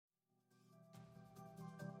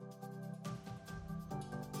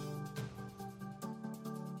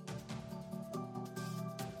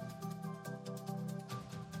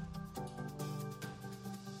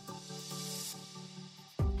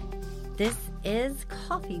This is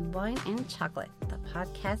Coffee, Wine, and Chocolate, the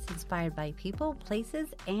podcast inspired by people, places,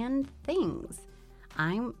 and things.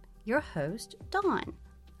 I'm your host, Dawn.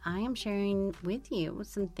 I am sharing with you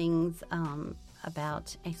some things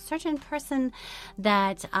about a certain person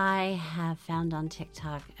that I have found on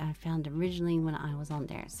TikTok. I found originally when I was on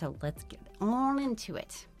there. So let's get on into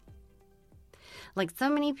it. Like so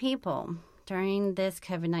many people during this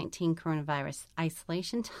COVID-19 coronavirus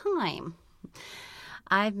isolation time,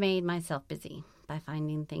 I've made myself busy by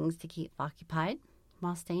finding things to keep occupied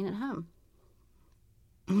while staying at home.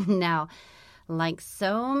 Now, like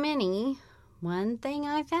so many, one thing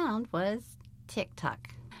I found was TikTok.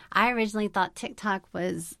 I originally thought TikTok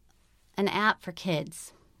was an app for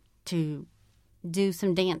kids to do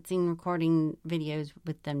some dancing, recording videos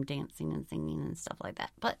with them dancing and singing and stuff like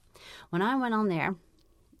that. But when I went on there,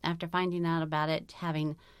 after finding out about it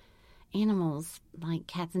having animals like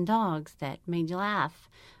cats and dogs that made you laugh,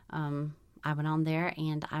 I went on there,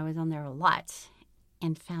 and I was on there a lot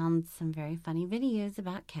and found some very funny videos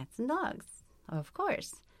about cats and dogs. Of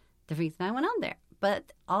course, the reason I went on there.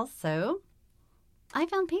 But also, I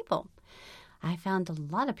found people. I found a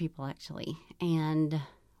lot of people, actually. And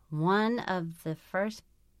one of the first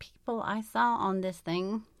people I saw on this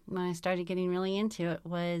thing when I started getting really into it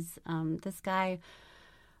was this guy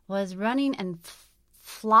was running and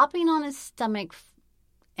flopping on his stomach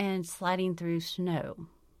and sliding through snow.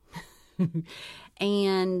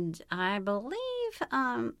 And I believe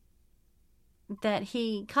that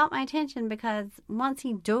he caught my attention because once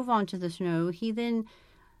he dove onto the snow, he then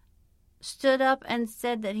stood up and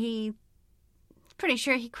said that he's pretty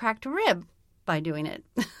sure he cracked a rib by doing it.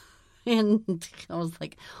 And I was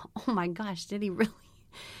like, oh my gosh, did he really?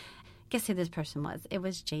 Guess who this person was? It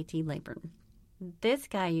was JT Leyburn. This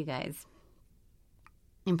guy, you guys,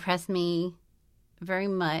 impressed me very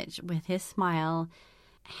much with his smile,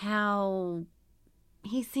 how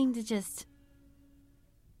he seemed to just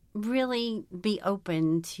really be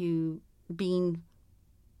open to being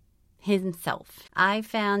himself. I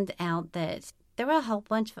found out that there were a whole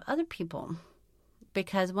bunch of other people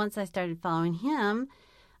because once I started following him,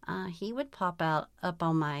 he would pop up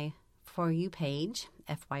on my For You page,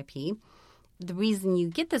 FYP. The reason you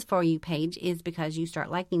get this For You page is because you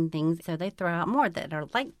start liking things, so they throw out more that are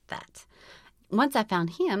like that. Once I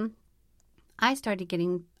found him, I started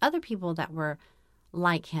getting other people that were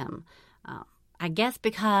like him. I guess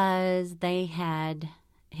because they had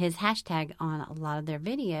his hashtag on a lot of their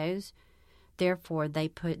videos, therefore they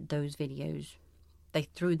put those videos, they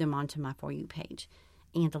threw them onto my For You page.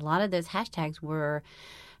 And a lot of those hashtags were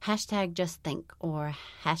hashtag just think or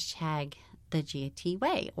hashtag the GT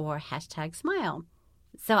way or hashtag smile.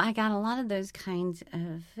 So I got a lot of those kinds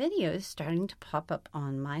of videos starting to pop up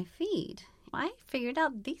on my feed. I figured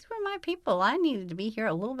out these were my people. I needed to be here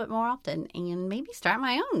a little bit more often and maybe start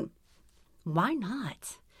my own. Why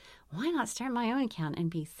not? Why not start my own account and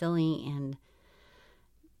be silly and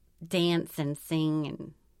dance and sing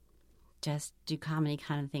and just do comedy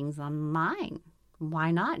kind of things on mine?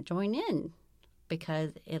 Why not join in?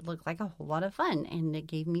 Because it looked like a whole lot of fun and it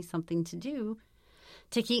gave me something to do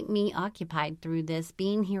to keep me occupied through this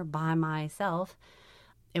being here by myself.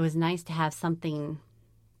 It was nice to have something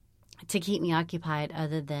to keep me occupied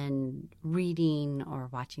other than reading or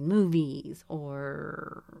watching movies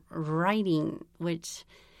or writing, which,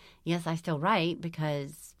 yes, I still write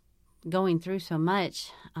because going through so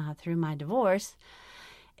much through my divorce,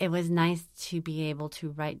 it was nice to be able to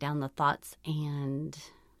write down the thoughts and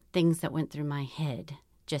things that went through my head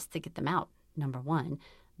just to get them out, number one.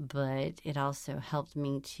 But it also helped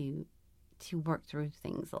me to work through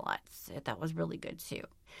things a lot. So that was really good too.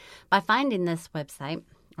 By finding this website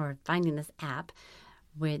or finding this app,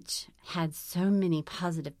 which had so many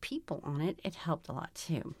positive people on it, it helped a lot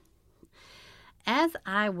too. As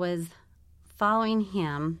I was following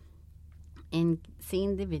him and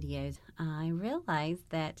seeing the videos, I realized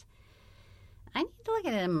that I need to look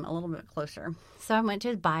at him a little bit closer. So I went to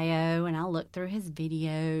his bio and I looked through his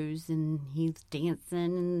videos and he's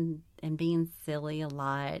dancing and being silly a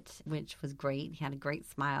lot, which was great. He had a great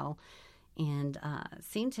smile and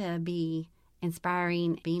seemed to be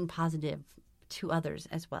inspiring, being positive to others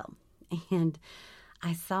as well. And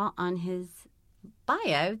I saw on his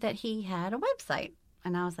bio that he had a website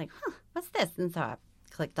and I was like, what's this? And so I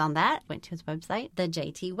clicked on that, went to his website, The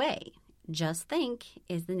JT Way. Just Think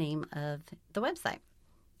is the name of the website.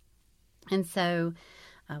 And so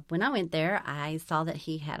when I went there, I saw that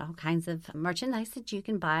he had all kinds of merchandise that you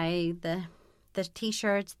can buy, the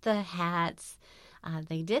T-shirts, the hats.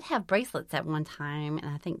 They did have bracelets at one time, and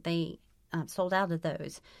I think they sold out of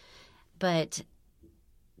those. But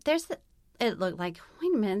it looked like, why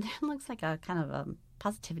wait a minute, there looks like a kind of a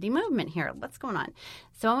positivity movement here. What's going on?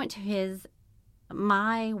 So I went to his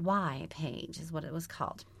My Why page, is what it was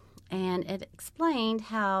called. And it explained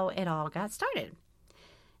how it all got started.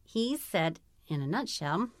 He said, in a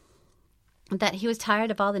nutshell, that he was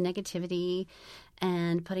tired of all the negativity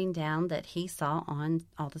and putting down that he saw on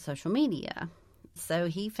all the social media. So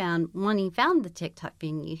when he found the TikTok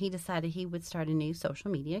venue, he decided he would start a new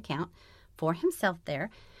social media account for himself there.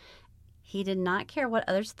 He did not care what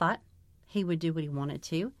others thought. He would do what he wanted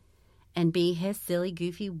to and be his silly,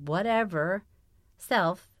 goofy, whatever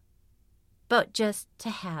self, but just to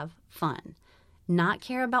have fun. Not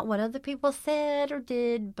care about what other people said or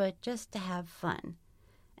did, but just to have fun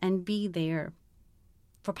and be there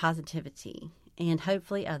for positivity. And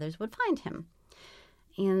hopefully others would find him.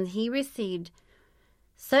 And he received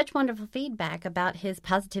such wonderful feedback about his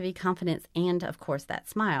positivity, confidence, and, of course, that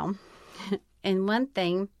smile. And one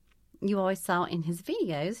thing you always saw in his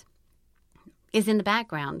videos is in the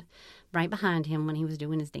background, right behind him when he was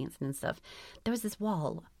doing his dancing and stuff, there was this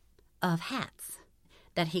wall of hats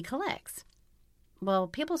that he collects. Well,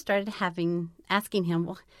 people started asking him,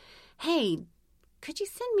 well, hey, could you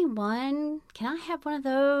send me one? Can I have one of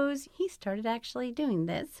those? He started actually doing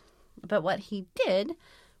this. But what he did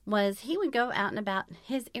was he would go out and about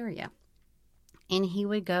his area, and he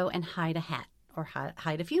would go and hide a hat or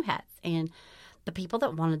hide a few hats. And the people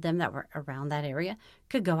that wanted them that were around that area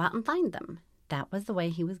could go out and find them. That was the way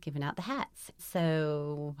he was giving out the hats.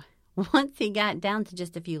 So once he got down to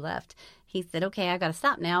just a few left, he said, okay, I got to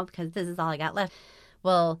stop now because this is all I got left.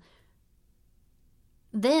 Well,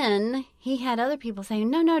 then he had other people saying,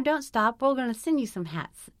 no, don't stop. We're going to send you some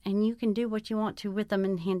hats and you can do what you want to with them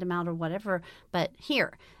and hand them out or whatever, but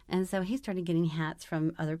here. And so he started getting hats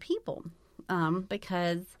from other people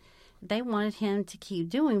because they wanted him to keep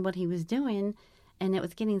doing what he was doing, and it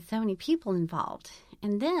was getting so many people involved.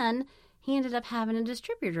 And then he ended up having a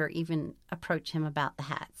distributor even approach him about the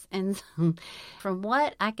hats. And so, from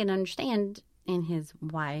what I can understand in his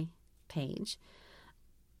Why page,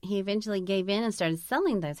 he eventually gave in and started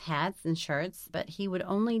selling those hats and shirts, but he would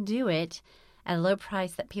only do it at a low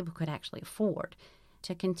price that people could actually afford.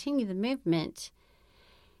 To continue the movement,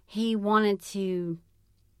 he wanted to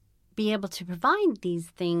be able to provide these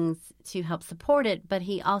things to help support it, but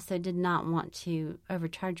he also did not want to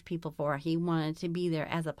overcharge people for it. He wanted to be there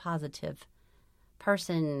as a positive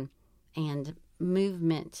person and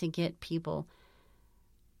movement to get people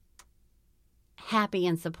happy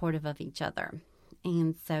and supportive of each other.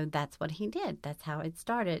 And so that's what he did. That's how it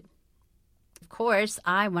started. Of course,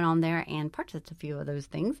 I went on there and purchased a few of those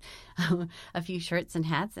things, a few shirts and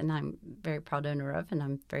hats, and I'm very proud owner of, and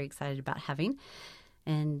I'm very excited about having.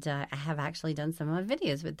 And I have actually done some of my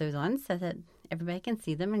videos with those on so that everybody can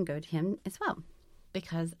see them and go to him as well,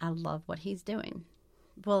 because I love what he's doing.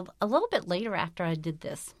 Well, a little bit later after I did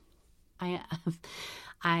this,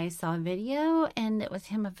 I saw a video, and it was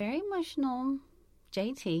him, a very emotional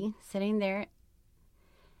JT, sitting there.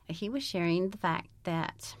 He was sharing the fact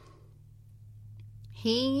that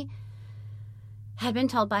he had been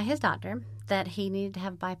told by his doctor that he needed to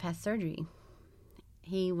have bypass surgery.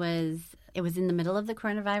 It was in the middle of the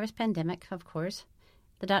coronavirus pandemic, of course.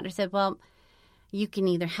 The doctor said, well, you can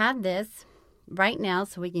either have this right now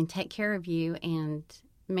so we can take care of you and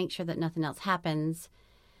make sure that nothing else happens.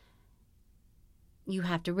 You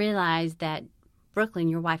have to realize that Brooklyn,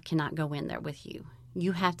 your wife, cannot go in there with you.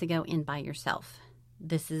 You have to go in by yourself.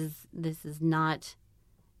 This is not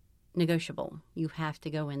negotiable. You have to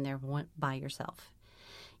go in there by yourself.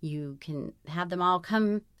 You can have them all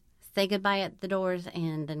come say goodbye at the doors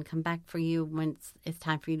and then come back for you when it's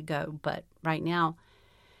time for you to go. But right now,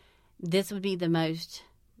 this would be the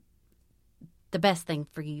best thing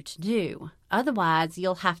for you to do. Otherwise,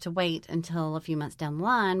 you'll have to wait until a few months down the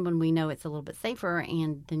line when we know it's a little bit safer,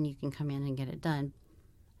 and then you can come in and get it done.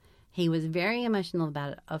 He was very emotional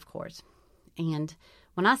about it, of course. And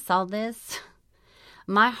when I saw this,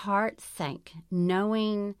 my heart sank,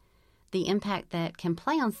 knowing the impact that can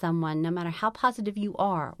play on someone, no matter how positive you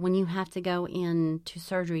are, when you have to go into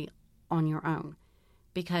surgery on your own,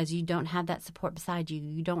 because you don't have that support beside you.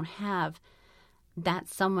 You don't have that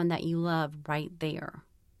someone that you love right there,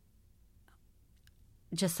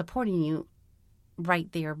 just supporting you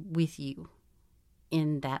right there with you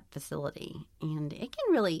in that facility. And it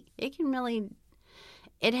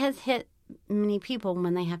has hit many people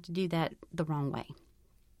when they have to do that the wrong way.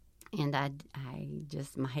 And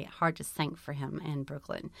my heart just sank for him and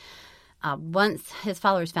Brooklyn. Once his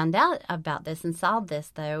followers found out about this and saw this,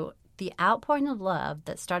 though, the outpouring of love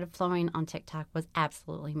that started flowing on TikTok was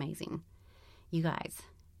absolutely amazing. You guys,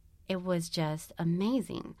 it was just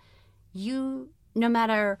amazing. You no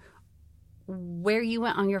matter where you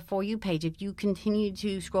went on your For You page, if you continued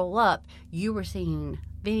to scroll up, you were seeing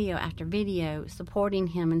video after video supporting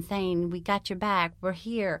him and saying, we got your back, we're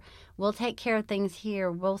here, we'll take care of things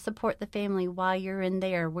here, we'll support the family while you're in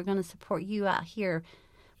there, we're going to support you out here.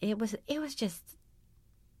 It was just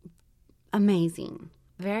amazing.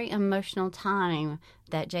 Very emotional time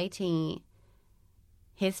that JT,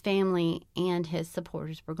 his family, and his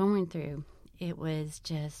supporters were going through. It was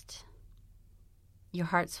just, your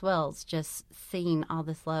heart swells just seeing all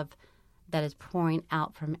this love that is pouring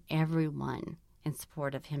out from everyone in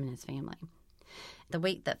support of him and his family. The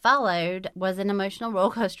week that followed was an emotional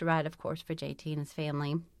roller coaster ride, of course, for JT and his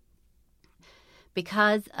family.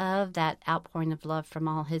 Because of that outpouring of love from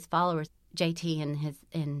all his followers, JT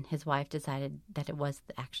and his wife decided that it was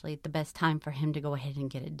actually the best time for him to go ahead and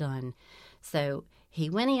get it done. So he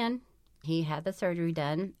went in, he had the surgery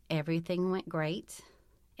done, everything went great.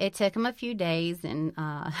 It took him a few days, and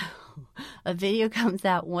a video comes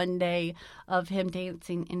out one day of him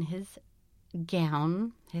dancing in his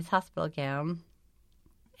gown, his hospital gown.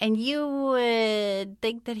 And you would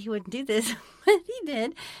think that he wouldn't do this, but he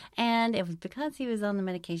did. And it was because he was on the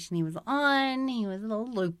medication he was on. He was a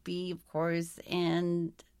little loopy, of course.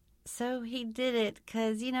 And so he did it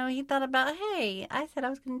because, he thought about, hey, I said I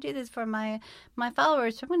was going to do this for my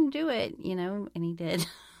followers, so I'm going to do it, and he did.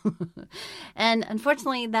 And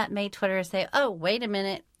unfortunately, that made Twitter say, oh, wait a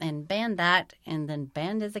minute, and ban that, and then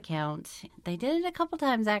banned his account. They did it a couple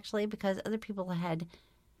times, actually, because other people had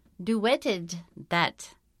duetted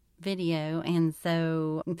that video, and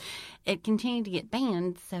so it continued to get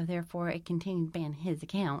banned, so therefore it continued to ban his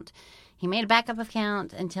account. He made a backup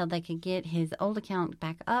account until they could get his old account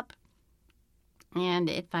back up, and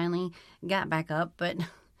it finally got back up, but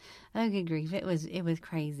oh good grief, it was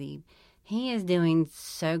crazy. He is doing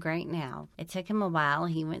so great now. It took him a while.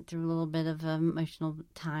 He went through a little bit of an emotional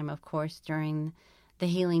time, of course, during the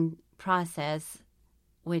healing process,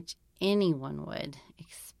 which anyone would,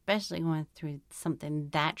 especially going through something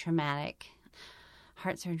that traumatic.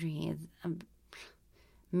 Heart surgery is a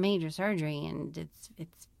major surgery, and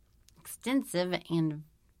it's extensive, and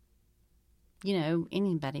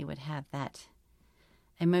anybody would have that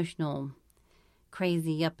emotional,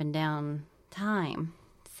 crazy up and down time.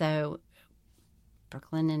 So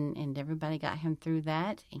Brooklyn and everybody got him through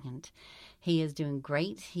that, and he is doing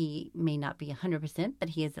great. He may not be 100%, but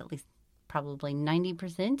he is at least probably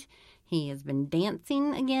 90%. He has been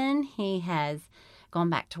dancing again. He has gone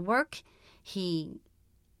back to work. He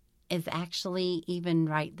is actually, even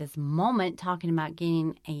right this moment, talking about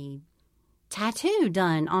getting a tattoo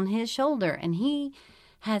done on his shoulder, and he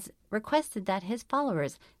has requested that his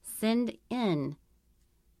followers send in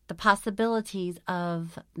the possibilities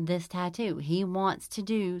of this tattoo. He wants to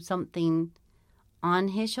do something on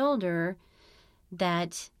his shoulder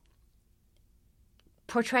that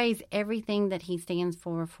portrays everything that he stands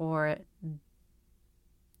for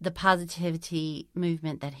the positivity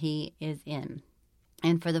movement that he is in,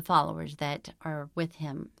 and for the followers that are with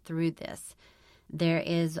him through this. There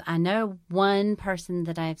is, I know, one person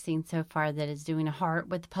that I've seen so far that is doing a heart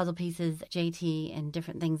with puzzle pieces, JT, and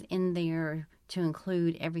different things in there to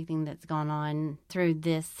include everything that's gone on through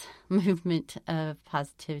this movement of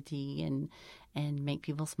positivity and make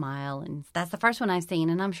people smile. And that's the first one I've seen,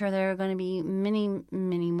 and I'm sure there are going to be many,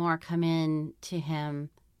 many more come in to him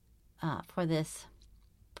for this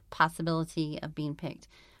possibility of being picked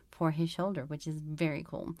for his shoulder, which is very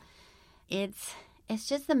cool. It's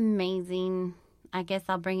just amazing. I guess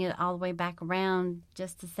I'll bring it all the way back around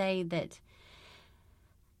just to say that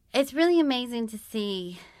it's really amazing to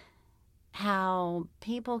see how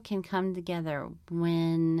people can come together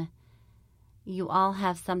when you all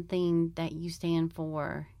have something that you stand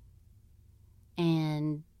for,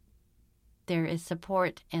 and there is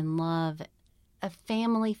support and love, a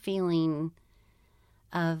family feeling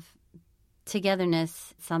of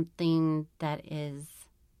togetherness, something that is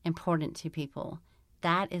important to people.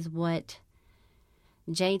 That is what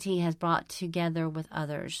JT has brought together with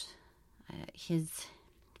others. His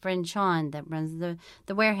friend Sean that runs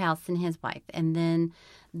the warehouse, and his wife. And then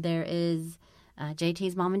there is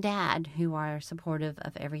JT's mom and dad, who are supportive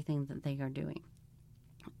of everything that they are doing.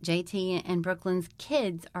 JT and Brooklyn's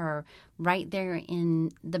kids are right there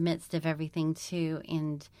in the midst of everything too,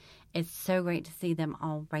 and it's so great to see them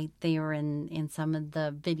all right there in some of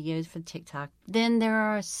the videos for TikTok. Then there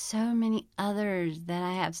are so many others that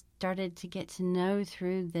I have started to get to know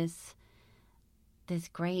through this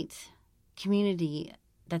great community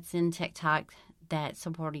that's in TikTok that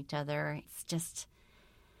support each other. It's just,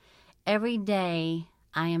 every day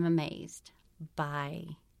I am amazed by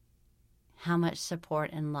how much support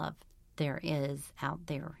and love there is out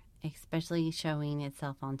there, especially showing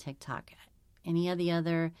itself on TikTok. Any of the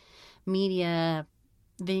other media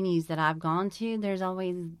venues that I've gone to, there's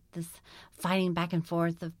always this fighting back and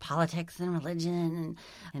forth of politics and religion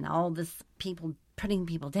and all this people putting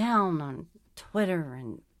people down on Twitter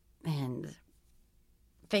and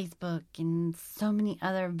Facebook and so many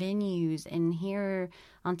other venues. And here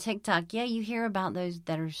on TikTok, yeah, you hear about those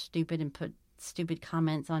that are stupid and put stupid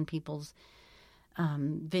comments on people's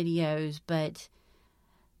videos, but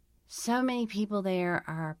so many people there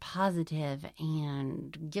are positive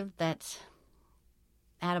and give that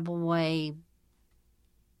attaboy,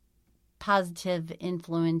 positive,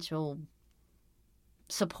 influential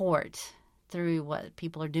support through what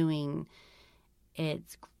people are doing.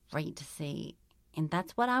 It's great to see. And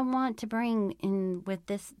that's what I want to bring in with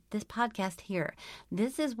this podcast here.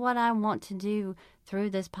 This is what I want to do through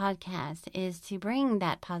this podcast, is to bring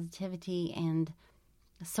that positivity and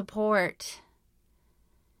support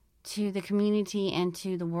to the community and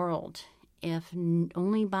to the world, if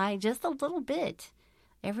only by just a little bit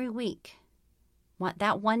every week.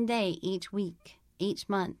 That one day each week, each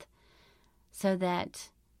month, so that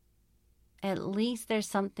at least there's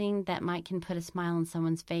something that can put a smile on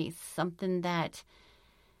someone's face, something that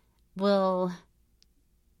will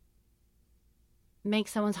make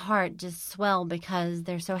someone's heart just swell because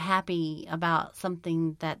they're so happy about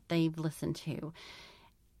something that they've listened to.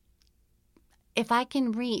 If I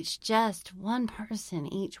can reach just one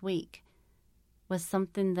person each week with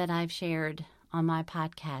something that I've shared on my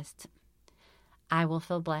podcast, I will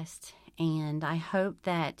feel blessed. And I hope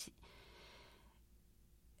that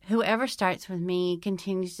whoever starts with me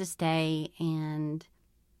continues to stay and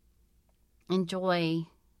enjoy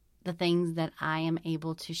the things that I am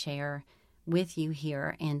able to share with you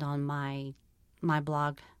here and on my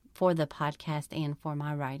blog for the podcast and for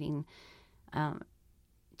my writing.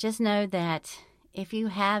 Just know that if you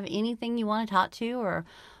have anything you want to talk to or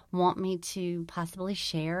want me to possibly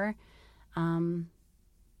share,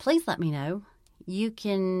 please let me know. You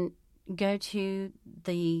can go to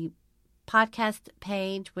the podcast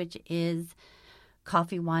page, which is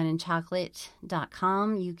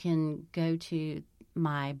coffeewineandchocolate.com. You can go to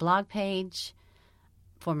my blog page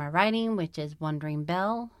for my writing, which is Wondering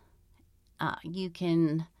Belle. You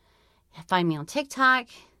can find me on TikTok.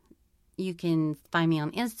 You can find me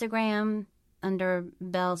on Instagram under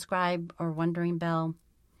Belle Scribe or Wondering Belle,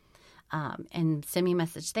 and send me a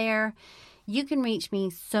message there. You can reach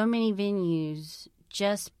me so many venues.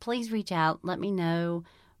 Just please reach out. Let me know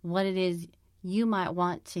what it is you might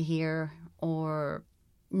want to hear or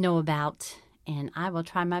know about, and I will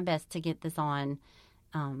try my best to get this on.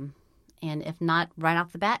 And if not right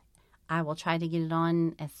off the bat, I will try to get it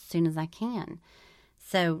on as soon as I can.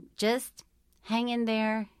 So just hang in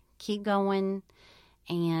there, keep going,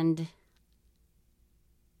 and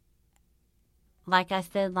like I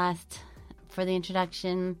said for the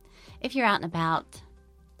introduction, if you're out and about,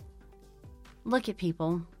 look at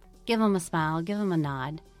people, give them a smile, give them a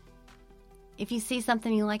nod. If you see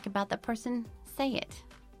something you like about that person, say it.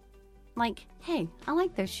 Like, hey, I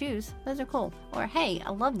like those shoes. Those are cool. Or, hey,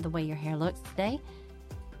 I love the way your hair looks today.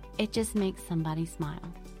 It just makes somebody smile.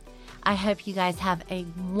 I hope you guys have a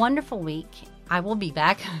wonderful week. I will be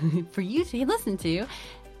back for you to listen to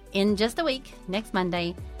in just a week, next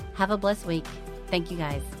Monday. Have a blessed week. Thank you,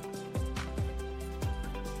 guys.